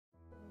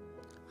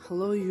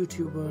Hello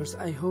YouTubers,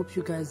 I hope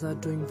you guys are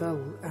doing well,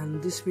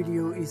 and this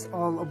video is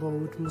all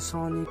about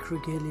Masonic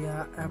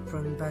Regalia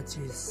apron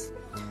badges.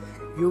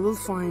 You will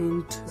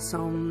find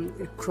some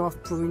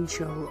craft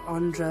provincial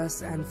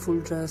undress and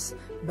full dress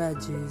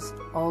badges,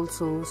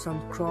 also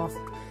some craft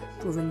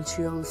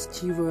provincial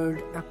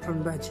steward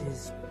apron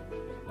badges,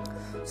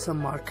 some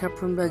mark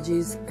apron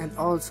badges, and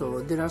also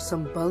there are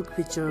some bulk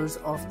pictures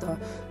of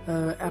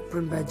the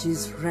apron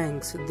badges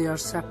ranks. They are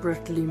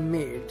separately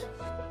made.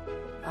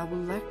 I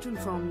would like to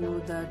inform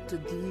you that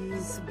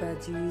these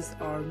badges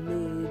are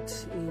made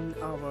in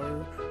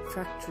our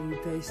factory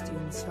based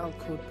in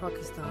Sialkot,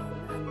 Pakistan,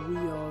 and we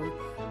are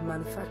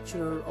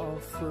manufacturer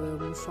of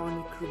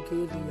Masonic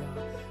Regalia.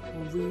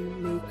 We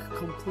make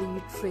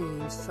complete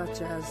range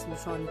such as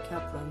Masonic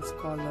Aprons,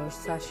 collars,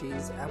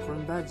 sashes,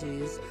 apron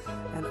badges,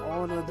 and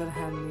all other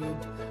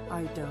handmade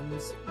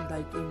items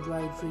like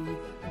embroidery,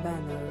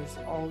 banners,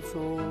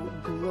 also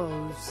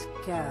gloves,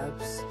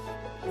 caps,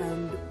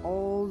 and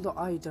all the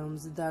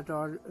items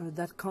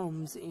that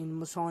comes in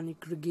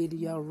Masonic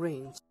Regalia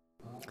range.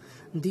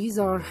 These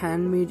are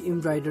handmade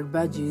embroidered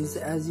badges,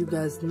 as you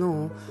guys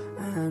know,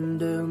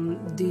 and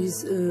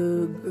these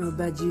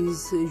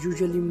badges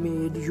usually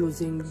made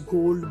using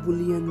gold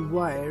bullion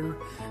wire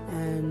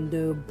and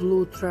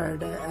blue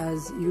thread,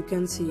 as you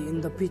can see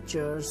in the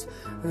pictures.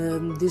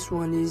 This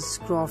one is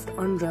craft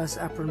undress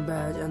apron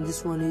badge, and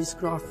this one is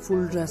craft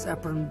full dress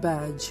apron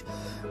badge.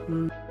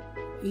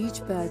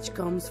 Each badge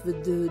comes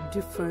with the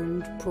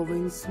different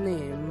province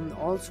name.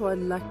 Also, I'd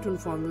like to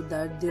inform you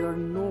that there are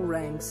no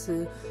ranks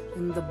in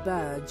the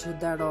badge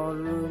that are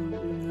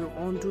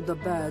onto the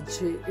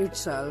badge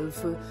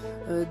itself,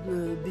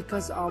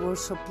 because our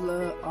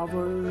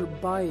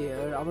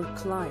buyer, our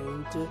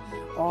client,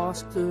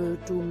 asked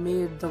to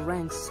make the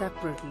ranks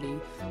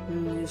separately.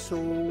 So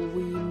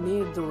we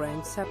made the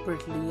ranks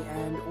separately,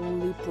 and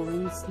only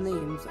province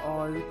names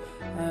are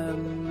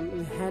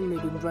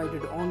handmade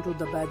embroidered onto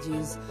the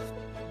badges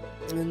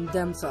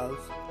themselves.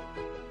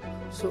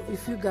 So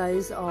if you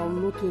guys are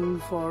looking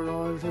for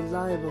a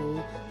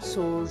reliable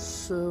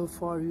source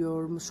for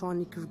your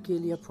Masonic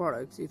Regalia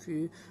products, if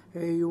you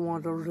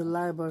want a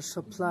reliable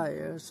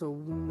supplier, so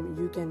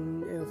you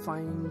can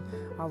find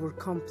our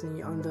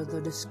company under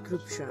the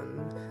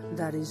description.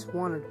 That is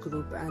Wannat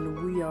Group,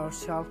 and we are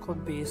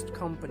Sialkot based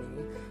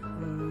company.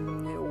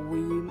 We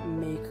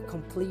make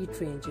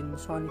complete range in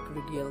Masonic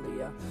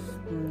Regalia.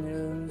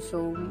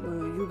 So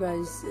you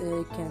guys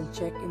can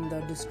check in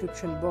the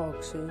description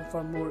box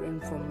for more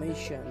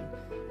information,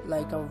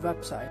 like our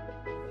website.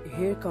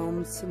 Here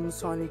comes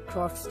Masonic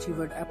Craft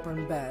Steward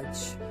Apron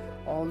Badge,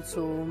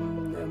 also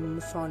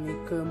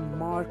Masonic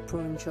Mark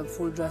Provincial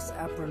Full Dress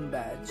Apron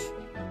Badge.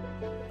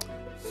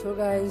 So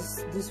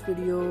guys, this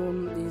video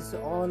is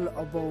all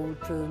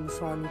about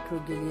Masonic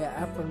Regalia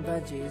apron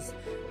badges.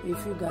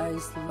 If you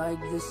guys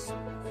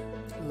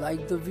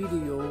like the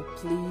video,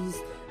 please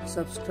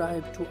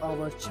subscribe to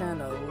our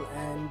channel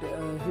and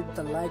hit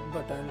the like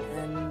button,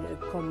 and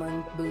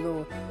comment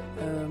below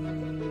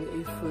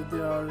if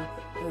there are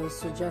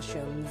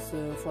suggestions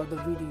for the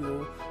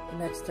video.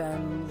 Next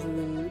time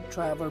we will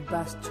try our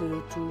best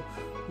to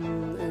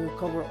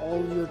cover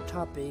all your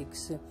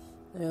topics.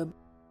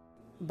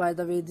 By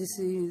the way,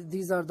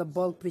 these are the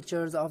bulk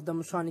pictures of the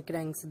Masonic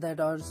ranks that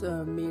are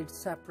made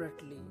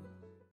separately.